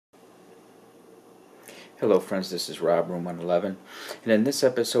Hello friends, this is Rob, Room 111, and in this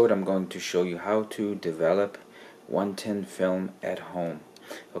episode I'm going to show you how to develop 110 film at home.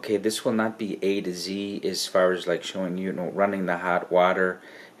 Okay, this will not be A to Z as far as like showing you, running the hot water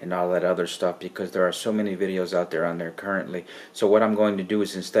and all that other stuff, because there are so many videos out there on there currently. So what I'm going to do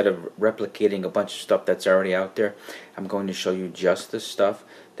is, instead of replicating a bunch of stuff that's already out there, I'm going to show you just the stuff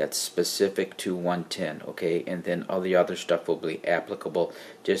that's specific to 110, okay, and then all the other stuff will be applicable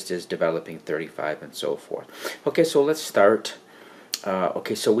just as developing 35 and so forth. Okay, so let's start.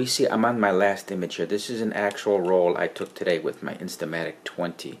 Okay, so we see I'm on my last image here. This is an actual roll I took today with my Instamatic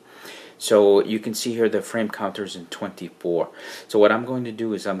 20. So you can see here the frame counter is in 24. So what I'm going to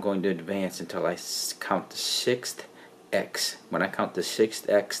do is I'm going to advance until I count the 6th X. When I count the 6th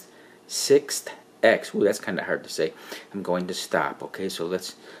X, ooh, that's kind of hard to say, I'm going to stop. Okay, so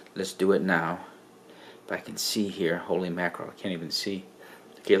let's do it now. If I can see here, holy mackerel, I can't even see.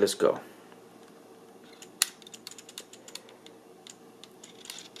 Okay, let's go.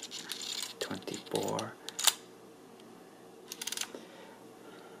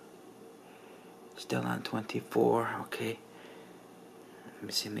 Still on 24. Okay, let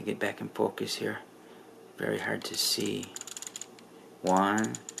me see, let me get back in focus here. Very hard to see.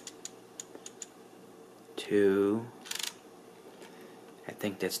 1, 2, I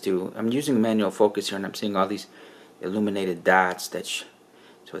think that's 2. I'm using manual focus here and I'm seeing all these illuminated dots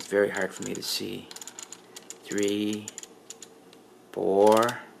so it's very hard for me to see. 3, 4,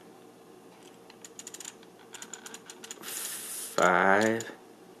 5,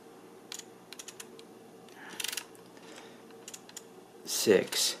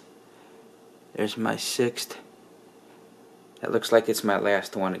 6. There's my 6th. That looks like it's my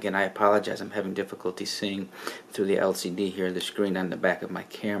last one. Again, I apologize. I'm having difficulty seeing through the LCD here, the screen on the back of my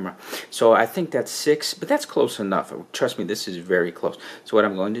camera. So I think that's 6, but that's close enough. Trust me, this is very close. So what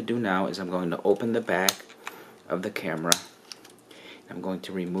I'm going to do now is I'm going to open the back of the camera. I'm going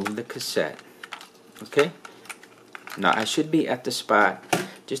to remove the cassette. Okay? Now I should be at the spot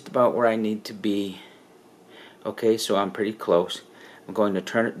just about where I need to be. Okay, so I'm pretty close. I'm going to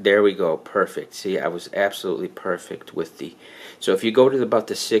turn it. There we go. Perfect. See, I was absolutely perfect with the. So if you go to about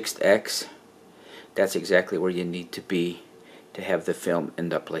the 6th X, that's exactly where you need to be to have the film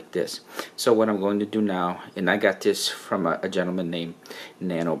end up like this. So what I'm going to do now, and I got this from a gentleman named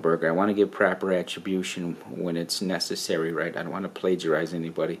Nanoburger. I want to give proper attribution when it's necessary, right? I don't want to plagiarize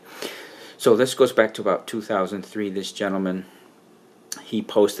anybody. So this goes back to about 2003. This gentleman, he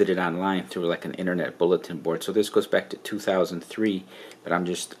posted it online through like an internet bulletin board. So this goes back to 2003, but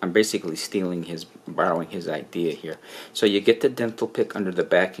I'm basically borrowing his idea here. So you get the dental pick under the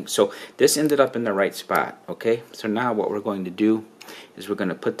backing. So this ended up in the right spot, okay? So now what we're going to do is we're going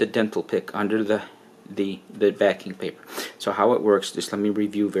to put the dental pick under the backing paper. So how it works, just let me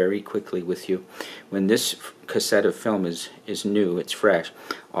review very quickly with you. When this cassette of film is new, it's fresh,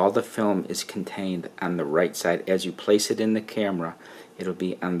 all the film is contained on the right side. As you place it in the camera, it'll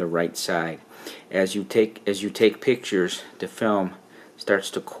be on the right side. As you take pictures, the film starts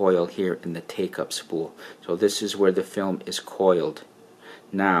to coil here in the take-up spool. So this is where the film is coiled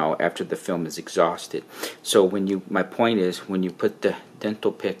now after the film is exhausted. So my point is, when you put the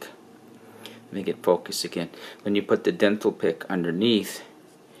dental pick, let me get focus again. When you put the dental pick underneath,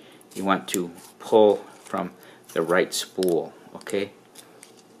 you want to pull from the right spool, okay?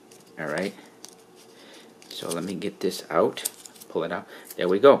 Alright. So let me get this out. Pull it out. There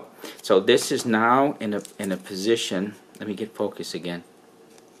we go. So this is now in a position, let me get focus again.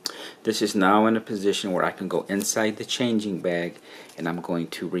 This is now in a position where I can go inside the changing bag and I'm going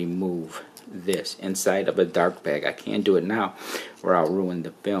to remove this inside of a dark bag. I can't do it now or I'll ruin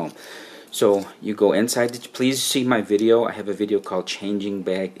the film. So you go inside please see my video. I have a video called Changing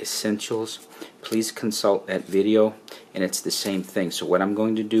Bag Essentials. Please consult that video, and it's the same thing. So what I'm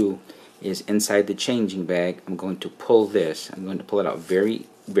going to do is, inside the changing bag, I'm going to pull this. I'm going to pull it out very,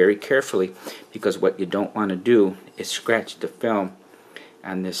 very carefully, because what you don't want to do is scratch the film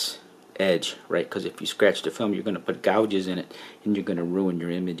on this edge, right? Because if you scratch the film, you're going to put gouges in it and you're going to ruin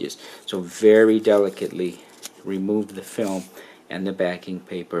your images. So very delicately remove the film and the backing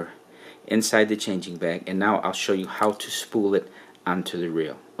paper inside the changing bag, and now I'll show you how to spool it onto the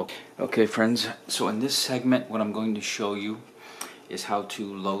reel. Okay friends, so in this segment what I'm going to show you is how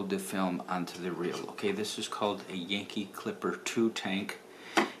to load the film onto the reel. Okay, this is called a Yankee Clipper 2 tank,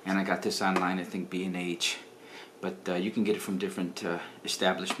 and I got this online, I think B&H, but you can get it from different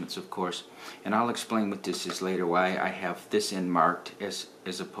establishments, of course, and I'll explain what this is later, why I have this end marked as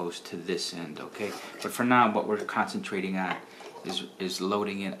opposed to this end. Okay, but for now what we're concentrating on is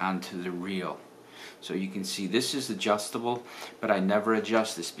loading it onto the reel. So you can see this is adjustable, but I never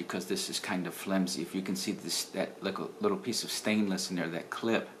adjust this because this is kind of flimsy. If you can see this, that little piece of stainless in there, that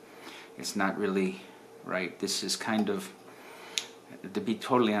clip, it's not really right. This is kind of, to be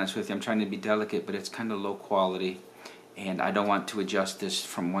totally honest with you, I'm trying to be delicate, but it's kind of low quality, and I don't want to adjust this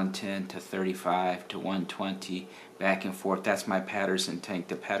from 110 to 35 to 120 back and forth. That's my Patterson tank.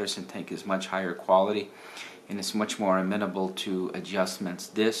 The Patterson tank is much higher quality, and it's much more amenable to adjustments.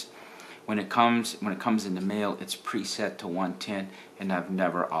 This, when it comes in the mail, it's preset to 110, and I've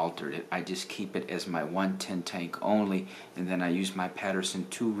never altered it. I just keep it as my 110 tank only, and then I use my Patterson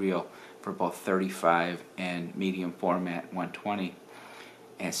 2 reel for both 35 and medium format 120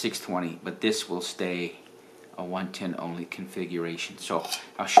 and 620, but this will stay a 110 only configuration. So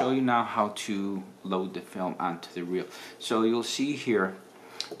I'll show you now how to load the film onto the reel. So you'll see here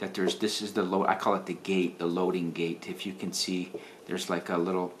that this is the load, I call it the gate, the loading gate. If you can see, there's like a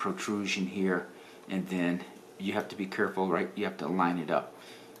little protrusion here, and then you have to be careful, right? You have to line it up.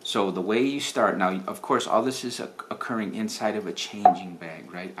 So the way you start, now of course all this is occurring inside of a changing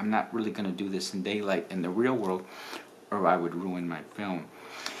bag, right? I'm not really going to do this in daylight in the real world, or I would ruin my film.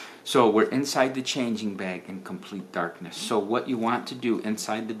 So we're inside the changing bag in complete darkness. So what you want to do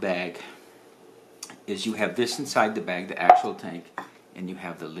inside the bag is you have this inside the bag, the actual tank, and you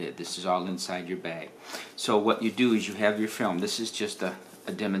have the lid. This is all inside your bag. So what you do is you have your film. This is just a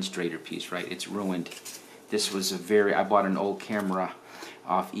demonstrator piece, right? It's ruined. This was I bought an old camera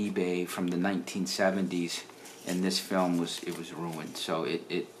off eBay from the 1970s, and this film was ruined. So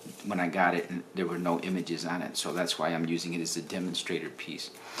when I got it, there were no images on it, so that's why I'm using it as a demonstrator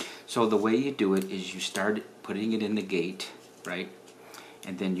piece. So the way you do it is you start putting it in the gate, right?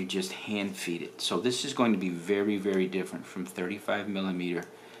 And then you just hand feed it. So this is going to be very, very different from 35mm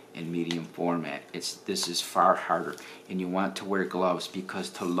in medium format. This is far harder, and you want to wear gloves, because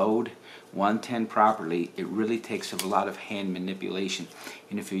to load 110 properly, it really takes a lot of hand manipulation.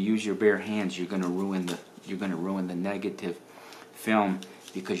 And if you use your bare hands, you're going to ruin the negative film,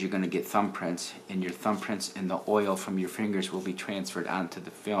 because you're going to get thumbprints, and your thumbprints and the oil from your fingers will be transferred onto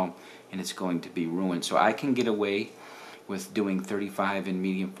the film, and it's going to be ruined. So I can get away with doing 35 in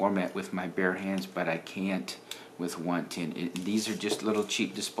medium format with my bare hands, but I can't with 110. These are just little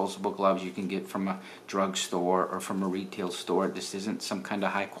cheap disposable gloves you can get from a drugstore or from a retail store. This isn't some kind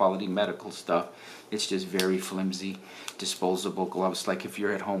of high quality medical stuff. It's just very flimsy disposable gloves. Like if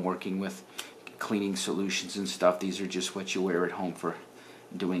you're at home working with cleaning solutions and stuff, these are just what you wear at home for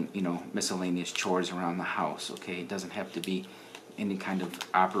doing, miscellaneous chores around the house. Okay, it doesn't have to be any kind of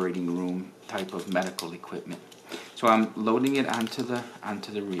operating room type of medical equipment. So I'm loading it onto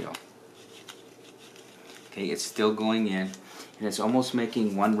the reel. Okay, it's still going in, and it's almost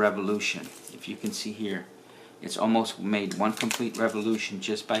making one revolution. If you can see here, it's almost made one complete revolution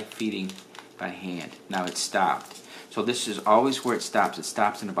just by feeding by hand. Now it stopped. So this is always where it stops. It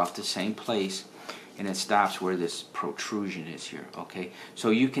stops in about the same place, and it stops where this protrusion is here. Okay, so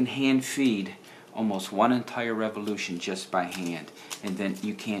you can hand feed almost one entire revolution just by hand, and then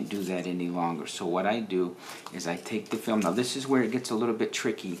you can't do that any longer. So what I do is I take the film. Now this is where it gets a little bit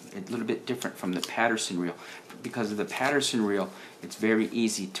tricky, a little bit different from the Patterson reel. Because of the Patterson reel, it's very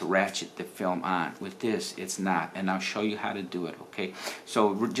easy to ratchet the film on. With this, it's not, and I'll show you how to do it. Okay,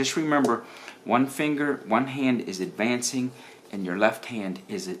 so just remember, one hand is advancing, and your left hand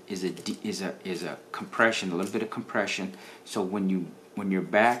is a compression, a little bit of compression. So when you're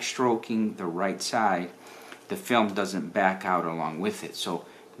backstroking the right side, the film doesn't back out along with it. So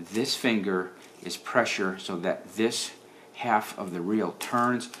this finger is pressure so that this half of the reel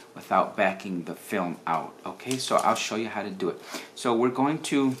turns without backing the film out. Okay, so I'll show you how to do it. So we're going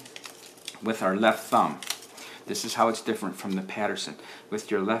to, with our left thumb, this is how it's different from the Patterson. With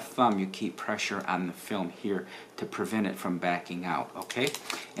your left thumb, you keep pressure on the film here to prevent it from backing out. Okay,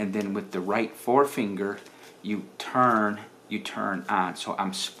 and then with the right forefinger, you turn on. So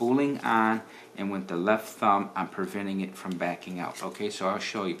I'm spooling on, and with the left thumb, I'm preventing it from backing out. Okay, so I'll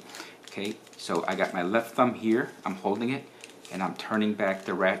show you. Okay, so I got my left thumb here, I'm holding it, and I'm turning back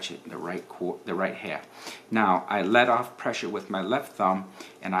the ratchet, the right half. Now I let off pressure with my left thumb,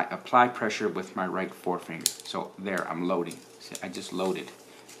 and I apply pressure with my right forefinger. So there, I'm loading. See, I just loaded.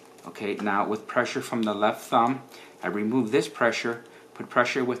 Okay, now with pressure from the left thumb, I remove this pressure, put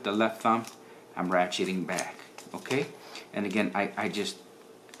pressure with the left thumb, I'm ratcheting back. Okay, and again,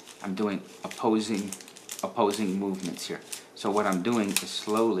 I'm doing opposing movements here. So what I'm doing is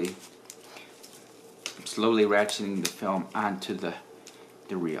slowly ratcheting the film onto the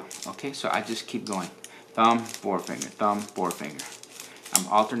reel. Okay, so I just keep going. Thumb, forefinger, thumb, forefinger. I'm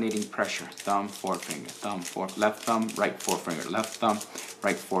alternating pressure. Thumb, forefinger, left thumb, right forefinger, left thumb,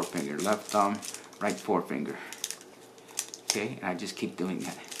 right forefinger, left thumb, right forefinger. Okay, and I just keep doing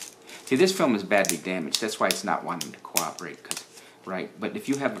that. See, this film is badly damaged. That's why it's not wanting to cooperate. Right, but if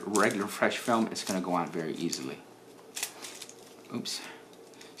you have regular fresh film, it's going to go on very easily. Oops.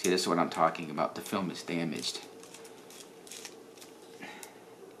 See, this is what I'm talking about. The film is damaged.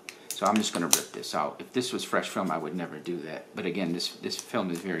 So I'm just going to rip this out. If this was fresh film, I would never do that. But again, this film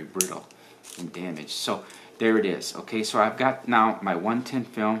is very brittle and damaged. So there it is. Okay, so I've got now my 110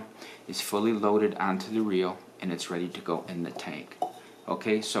 film is fully loaded onto the reel, and it's ready to go in the tank.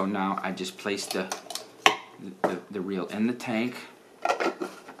 Okay, so now I just place the reel in the tank.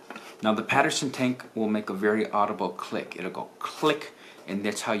 Now the Patterson tank will make a very audible click. It'll go click, and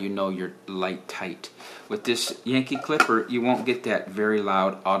that's how you know you're light tight. With this Yankee clipper, you won't get that very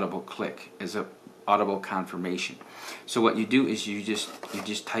loud audible click as a audible confirmation. So what you do is you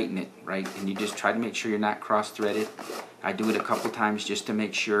just tighten it, right? And you just try to make sure you're not cross-threaded. I do it a couple times just to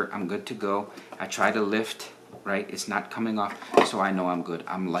make sure I'm good to go. I try to lift, right? It's not coming off, so I know I'm good.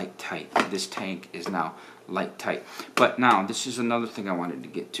 I'm light tight. This tank is now light tight. But now, this is another thing I wanted to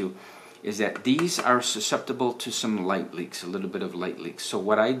get to, is that these are susceptible to some light leaks, a little bit of light leaks. So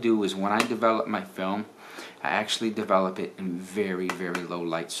what I do is when I develop my film, I actually develop it in very, very low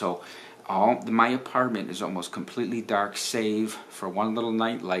light. So my apartment is almost completely dark, save for one little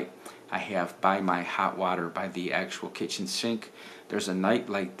night light I have by my hot water, by the actual kitchen sink. There's a night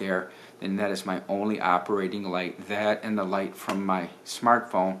light there, and that is my only operating light. That and the light from my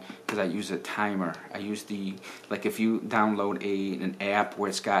smartphone, because I use a timer. I use like if you download an app where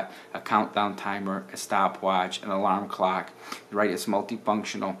it's got a countdown timer, a stopwatch, an alarm clock, right? It's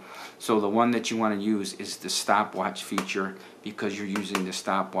multifunctional. So the one that you want to use is the stopwatch feature, because you're using the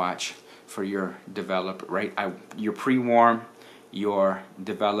stopwatch for your develop, right? Your pre-warm, your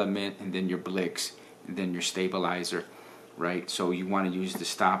development, and then your Blix, and then your stabilizer, right? So you want to use the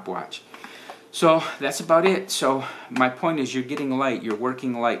stopwatch. So that's about it. So my point is, you're getting light. Your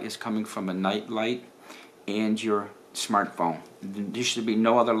working light is coming from a night light and your smartphone. There should be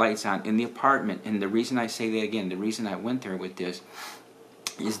no other lights on in the apartment. And the reason I say that again, the reason I went there with this,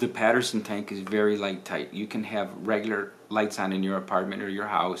 is the Patterson tank is very light tight. You can have regular lights on in your apartment or your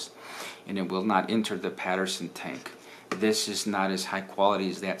house, and it will not enter the Patterson tank. This is not as high quality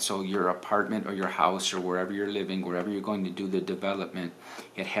as that. So your apartment or your house or wherever you're living, wherever you're going to do the development,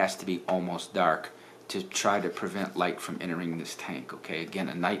 it has to be almost dark to try to prevent light from entering this tank. Okay, again,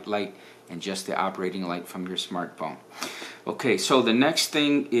 a night light and just the operating light from your smartphone. Okay, so the next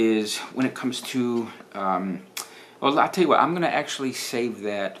thing is when it comes to well, I'll tell you what, I'm going to actually save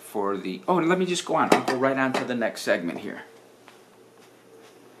that for the... Oh, let me just go on. I'll go right on to the next segment here.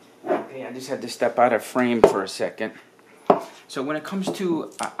 Okay, I just had to step out of frame for a second. So when it comes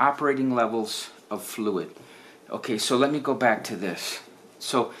to operating levels of fluid, okay, so let me go back to this.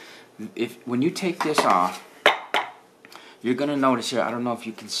 So when you take this off, you're going to notice here, I don't know if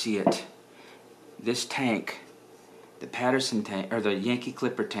you can see it, this tank, the Patterson tank, or the Yankee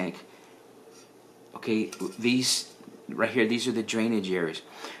Clipper tank, okay, these right here, these are the drainage areas.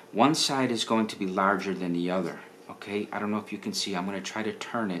 One side is going to be larger than the other. Okay, I don't know if you can see. I'm going to try to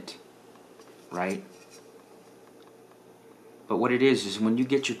turn it, right? But what it is when you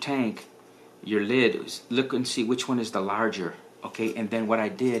get your tank, your lid, look and see which one is the larger. Okay, and then what I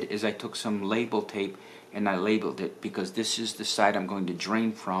did is I took some label tape and I labeled it, because this is the side I'm going to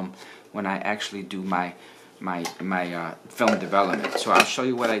drain from when I actually do my film development. So I'll show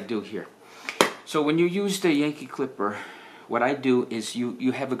you what I do here. So when you use the Yankee Clipper, what I do is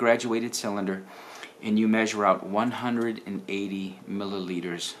you have a graduated cylinder, and you measure out 180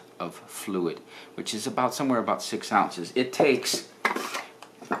 milliliters of fluid, which is somewhere about 6 ounces. It takes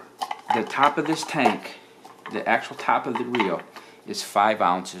the top of this tank, the actual top of the reel, is 5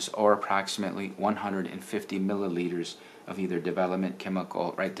 ounces, or approximately 150 milliliters of either development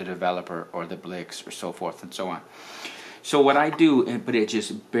chemical, right, the developer or the Blix or so forth and so on. So what I do, but it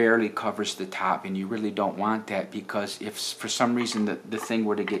just barely covers the top, and you really don't want that, because if for some reason the thing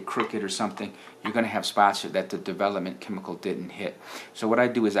were to get crooked or something, you're going to have spots that the development chemical didn't hit. So what I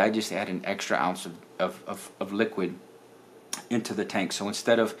do is I just add an extra ounce of liquid into the tank. So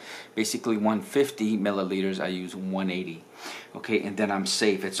instead of basically 150 milliliters, I use 180. Okay, and then I'm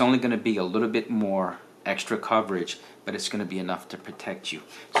safe. It's only going to be a little bit more extra coverage, but it's going to be enough to protect you.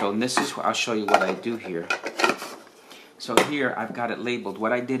 So this is, I'll show you what I do here. So here I've got it labeled.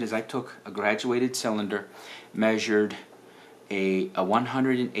 What I did is I took a graduated cylinder, measured a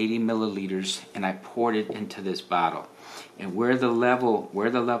 180 milliliters, and I poured it into this bottle. And where the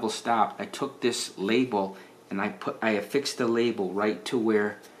level stopped, I took this label and I affixed the label right to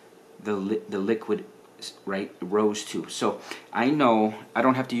where the liquid right, rose to. So I know I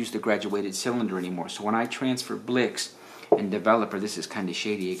don't have to use the graduated cylinder anymore. So when I transfer Blix and Developer, this is kind of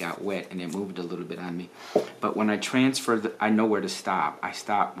shady, it got wet and it moved a little bit on me. But when I transfer, I know where to stop. I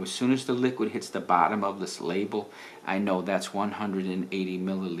stop as soon as the liquid hits the bottom of this label. I know that's 180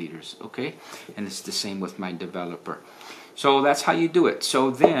 milliliters, okay? And it's the same with my Developer. So that's how you do it. So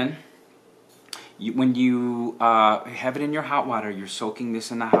then, when you have it in your hot water, you're soaking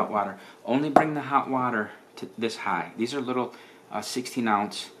this in the hot water. Only bring the hot water to this high. These are little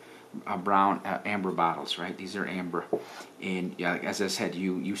 16-ounce brown amber bottles, right? These are amber. And as I said,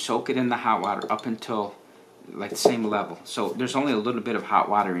 you soak it in the hot water up until like the same level. So there's only a little bit of hot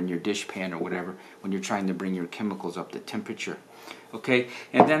water in your dish pan or whatever when you're trying to bring your chemicals up to temperature. Okay,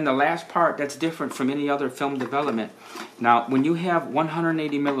 and then the last part that's different from any other film development. Now, when you have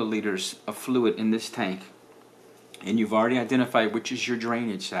 180 milliliters of fluid in this tank, and you've already identified which is your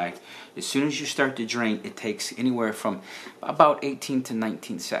drainage side, as soon as you start to drain, it takes anywhere from about 18 to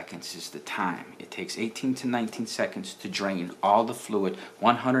 19 seconds is the time. It takes 18 to 19 seconds to drain all the fluid,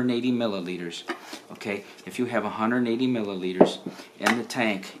 180 milliliters. Okay, if you have 180 milliliters in the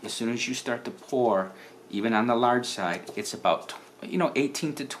tank, as soon as you start to pour, even on the large side, it's about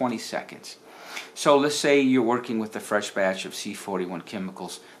 18 to 20 seconds. So let's say you're working with a fresh batch of C41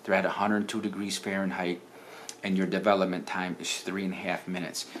 chemicals. They're at 102 degrees Fahrenheit, and your development time is 3.5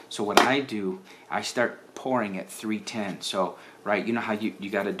 minutes. So what I do, I start pouring at 310. So, right, you know how you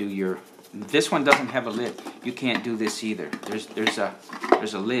got to do your. This one doesn't have a lid. You can't do this either. There's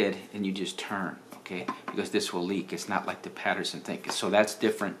a lid, and you just turn, okay? Because this will leak. It's not like the Patterson thing. So that's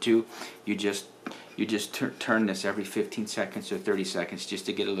different too. You just turn this every 15 seconds or 30 seconds just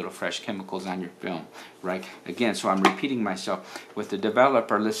to get a little fresh chemicals on your film, right? Again, so I'm repeating myself. With the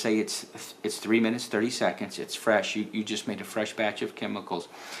Developer, let's say it's 3 minutes 30 seconds. It's fresh. You just made a fresh batch of chemicals.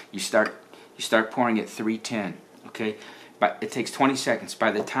 You start pouring at 310, okay? But it takes 20 seconds. By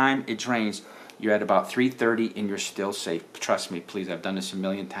the time it drains, you're at about 330 and you're still safe. Trust me, please. I've done this a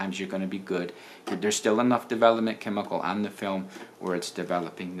million times. You're going to be good. There's still enough development chemical on the film where it's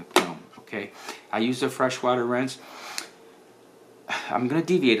developing the film. Okay, I use a freshwater rinse. I'm going to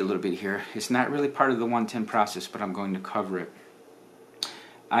deviate a little bit here. It's not really part of the 110 process, but I'm going to cover it.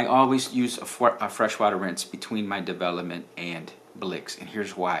 I always use a freshwater rinse between my development and Blix, and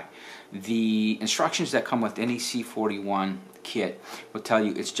here's why. The instructions that come with any C41 kit will tell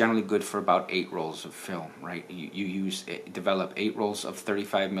you it's generally good for about 8 rolls of film, right? You develop 8 rolls of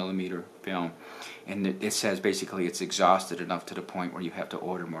 35 millimeter film, and it says basically it's exhausted enough to the point where you have to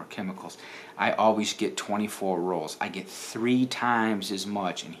order more chemicals. I always get 24 rolls. I get 3 times as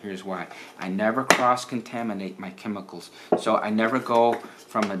much, and here's why. I never cross-contaminate my chemicals, so I never go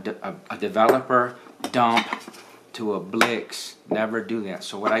from a Developer dump to a Blix. Never do that.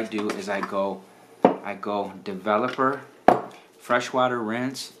 So what I do is I go Developer, freshwater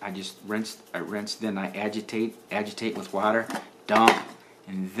rinse. I just rinse, then I agitate with water, dump,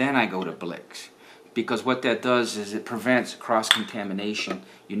 and then I go to Blix. Because what that does is it prevents cross-contamination.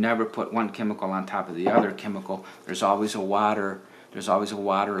 You never put one chemical on top of the other chemical. There's always a water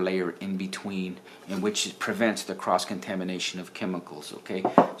layer in between, in which it prevents the cross-contamination of chemicals, okay?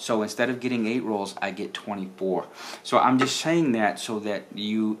 So instead of getting 8 rolls, I get 24. So I'm just saying that so that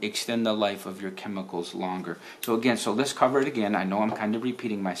you extend the life of your chemicals longer. So again, so let's cover it again. I know I'm kind of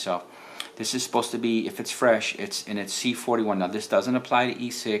repeating myself. This is supposed to be, if it's fresh, it's C41. Now this doesn't apply to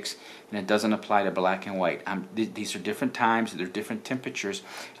E6, and it doesn't apply to black and white. These are different times, they're different temperatures.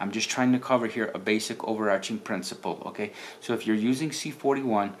 I'm just trying to cover here a basic overarching principle, okay? So if you're using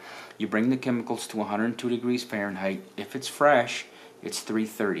C41, you bring the chemicals to 102 degrees Fahrenheit. If it's fresh, it's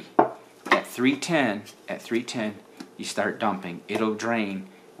 330. At 310, you start dumping. It'll drain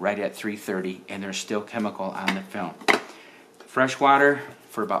right at 330, and there's still chemical on the film. Fresh water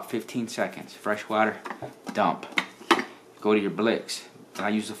for about 15 seconds. Fresh water, dump. Go to your Blix. I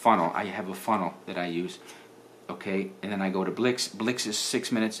use a funnel. I have a funnel that I use. Okay, and then I go to Blix. Blix is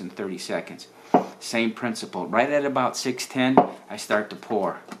 6 minutes and 30 seconds. Same principle. Right at about 6:10, I start to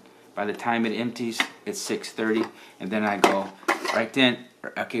pour. By the time it empties, it's 6:30, and then I go right then.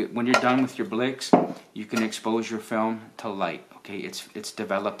 Okay, when you're done with your Blix, you can expose your film to light. Okay, it's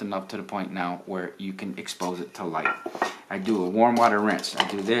developed enough to the point now where you can expose it to light. I do a warm water rinse. I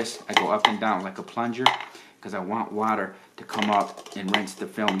do this. I go up and down like a plunger because I want water to come up and rinse the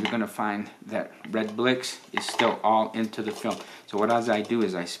film. You're going to find that red Blix is still all into the film. So what else I do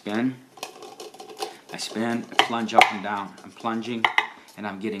is I spin, I plunge up and down. I'm plunging, and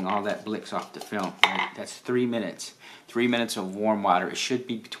I'm getting all that Blix off the film. Right? That's 3 minutes. 3 minutes of warm water. It should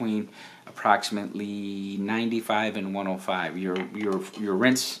be between approximately 95 and 105. Your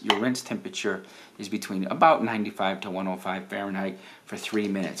rinse temperature is between about 95 to 105 Fahrenheit for 3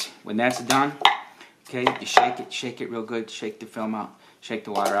 minutes. When that's done, okay, you shake it real good, shake the film out, shake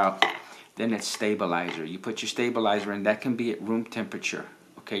the water out. Then it's stabilizer. You put your stabilizer in. That can be at room temperature.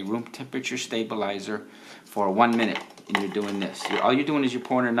 Okay, room temperature stabilizer for 1 minute, and you're doing this. All you're doing is you're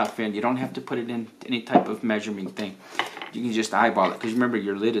pouring enough in. You don't have to put it in any type of measuring thing. You can just eyeball it, because remember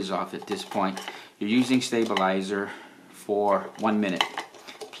your lid is off at this point. You're using stabilizer for 1 minute,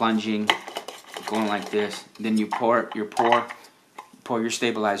 plunging, going like this. Then you pour your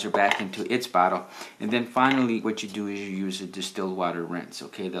stabilizer back into its bottle, and then finally what you do is you use a distilled water rinse.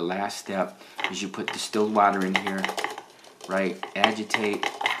 Okay, the last step is you put distilled water in here, right? Agitate,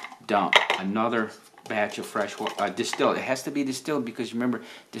 dump another batch of fresh water, distilled. It has to be distilled because remember,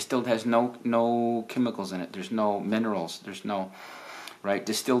 distilled has no chemicals in it. There's no minerals. There's no, right?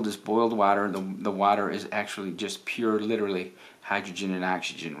 Distilled is boiled water. The water is actually just pure, literally hydrogen and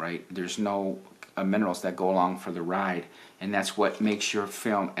oxygen, right? There's no minerals that go along for the ride, and that's what makes your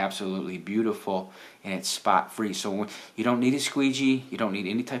film absolutely beautiful, and it's spot free. So you don't need a squeegee, you don't need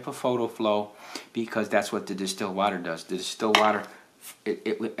any type of photo flow, because that's what the distilled water does. The distilled water,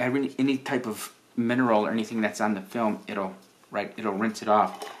 any type of mineral or anything that's on the film, it'll rinse it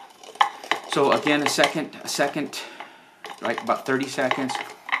off. So again, a second, right, about 30 seconds,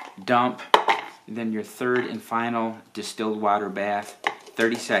 dump, and then your third and final distilled water bath,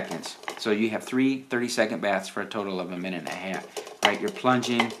 30 seconds. So you have 3 30-second baths for a total of 1.5 minutes. Right, you're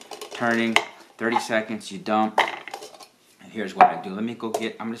plunging, turning, 30 seconds, you dump. And here's what I do. Let me go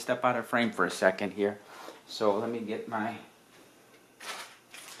get, I'm going to step out of frame for a second here. So let me get my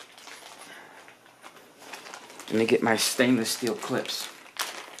stainless steel clips.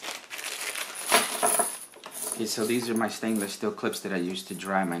 Okay, so these are my stainless steel clips that I use to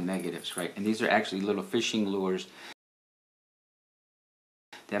dry my negatives, right? And these are actually little fishing lures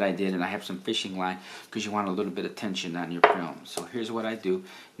that I did, and I have some fishing line because you want a little bit of tension on your film. So here's what I do.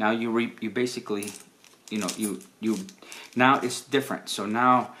 Now you basically, now it's different. So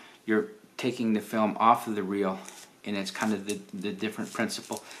now you're taking the film off of the reel, and it's kind of the different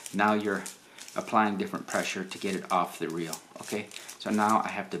principle. Now you're applying different pressure to get it off the reel. Okay, so now I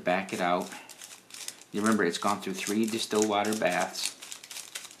have to back it out. You remember it's gone through 3 distilled water baths.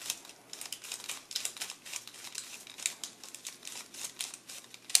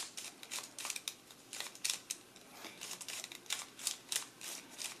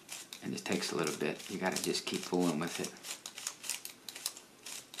 And it takes a little bit. You gotta just keep fooling with it.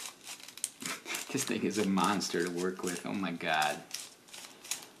 This thing is a monster to work with. Oh my God.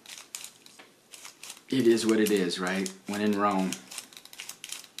 It is what it is, right? When in Rome.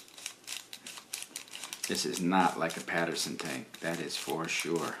 This is not like a Patterson tank. That is for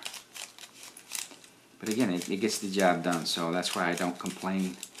sure. But again, it gets the job done. So that's why I don't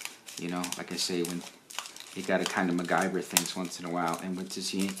complain. You know, like I say, when you got to kind of MacGyver things once in a while. And with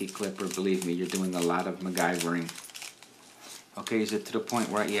this Yankee clipper, believe me, you're doing a lot of MacGyvering. Okay, is it to the point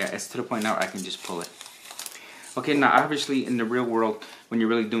where, yeah, it's to the point now where I can just pull it. Okay, now obviously in the real world, when you're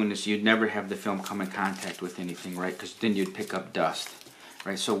really doing this, you'd never have the film come in contact with anything, right? Because then you'd pick up dust,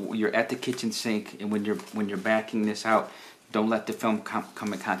 right? So you're at the kitchen sink, and when you're backing this out, don't let the film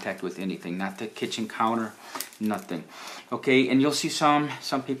come in contact with anything. Not the kitchen counter, nothing. Okay, and you'll see some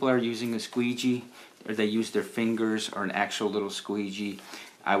people are using a squeegee, or they use their fingers or an actual little squeegee.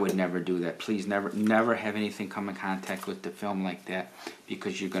 I would never do that. Please never have anything come in contact with the film like that,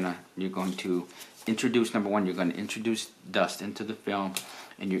 because you're going to introduce, number one, you're going to introduce dust into the film,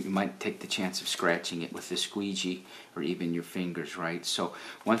 and you might take the chance of scratching it with the squeegee or even your fingers, right? So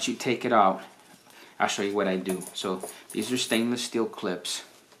once you take it out, I'll show you what I do. So these are stainless steel clips,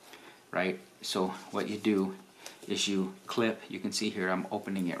 right? So what you do is you clip, you can see here I'm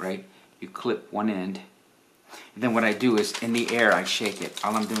opening it, right? You clip one end, and then what I do is in the air I shake it.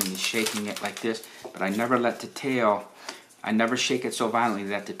 All I'm doing is shaking it like this, but I never let the tail, I never shake it so violently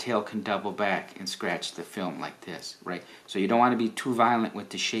that the tail can double back and scratch the film like this, right? So you don't want to be too violent with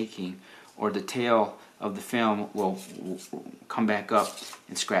the shaking, or the tail of the film will come back up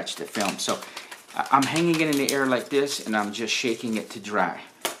and scratch the film. So I'm hanging it in the air like this, and I'm just shaking it to dry.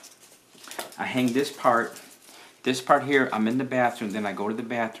 I hang this part here, I'm in the bathroom, then I go to the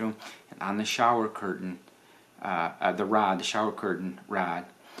bathroom, and on the shower curtain, the shower curtain rod,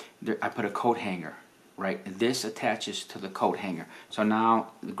 I put a coat hanger, right? This attaches to the coat hanger. So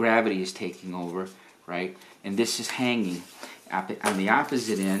now the gravity is taking over, right? And this is hanging. On the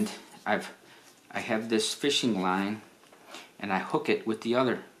opposite end, I have this fishing line, and I hook it with the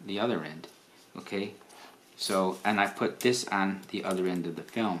other end. Okay, so, and I put this on the other end of the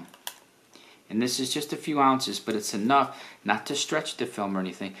film. And this is just a few ounces, but it's enough not to stretch the film or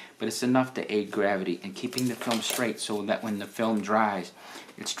anything, but it's enough to aid gravity and keeping the film straight so that when the film dries,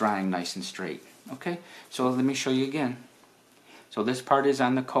 it's drying nice and straight. Okay, so let me show you again. So this part is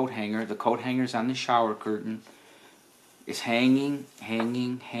on the coat hanger. The coat hanger is on the shower curtain. It's hanging,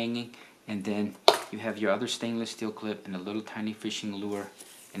 and then you have your other stainless steel clip and a little tiny fishing lure,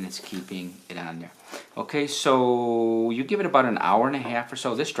 and it's keeping it on there. Okay, so you give it about an hour and a half or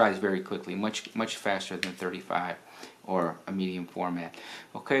so. This dries very quickly, much faster than 35 or a medium format.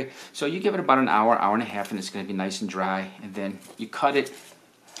 Okay, so you give it about an hour and a half, and it's going to be nice and dry. And then you cut it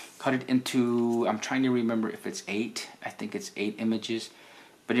into, I'm trying to remember if it's 8. I think it's 8 images.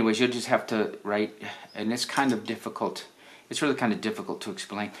 But anyways, you'll just have to write, and it's kind of difficult. It's really kind of difficult to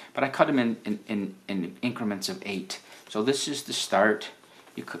explain. But I cut them in increments of 8. So this is the start.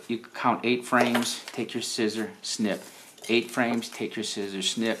 You count 8 frames, take your scissor, snip. 8 frames, take your scissor,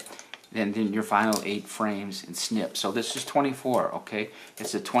 snip. Then your final 8 frames and snip. So this is 24, okay?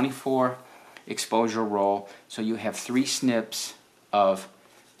 It's a 24 exposure roll. So you have 3 snips of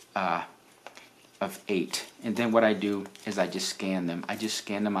 8. And then what I do is I just scan them. I just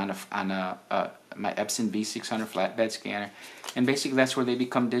scan them on my Epson V600 flatbed scanner. And basically that's where they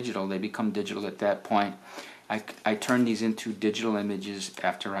become digital. They become digital at that point. I turn these into digital images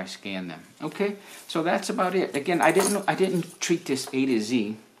after I scan them. Okay, so that's about it. Again, I didn't treat this A to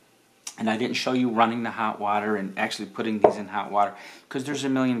Z, and I didn't show you running the hot water and actually putting these in hot water, because there's a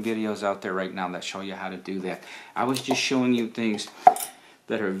million videos out there right now that show you how to do that. I was just showing you things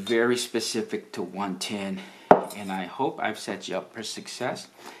that are very specific to 110, and I hope I've set you up for success.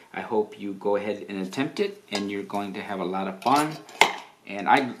 I hope you go ahead and attempt it, and you're going to have a lot of fun. And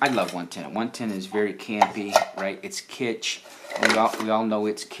I love 110. 110 is very campy, right? It's kitsch. We all know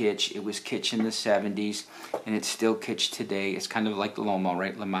it's kitsch. It was kitsch in the 70s, and it's still kitsch today. It's kind of like Lomo,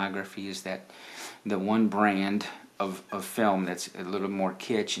 right? Lomography is the one brand of film that's a little more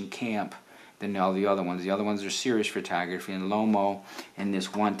kitsch and camp than all the other ones. The other ones are serious photography, and Lomo and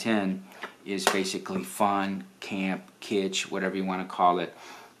this 110 is basically fun, camp, kitsch, whatever you want to call it.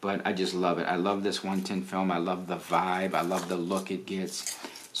 But I just love it. I love this 110 film. I love the vibe. I love the look it gets.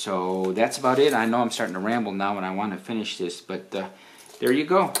 So that's about it. I know I'm starting to ramble now and I want to finish this, but there you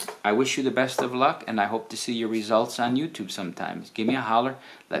go. I wish you the best of luck, and I hope to see your results on YouTube sometimes. Give me a holler.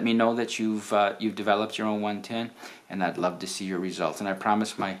 Let me know that you've developed your own 110, and I'd love to see your results. And I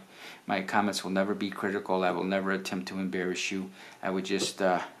promise my comments will never be critical. I will never attempt to embarrass you. I would just,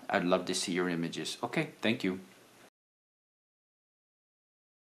 I'd love to see your images. Okay, thank you.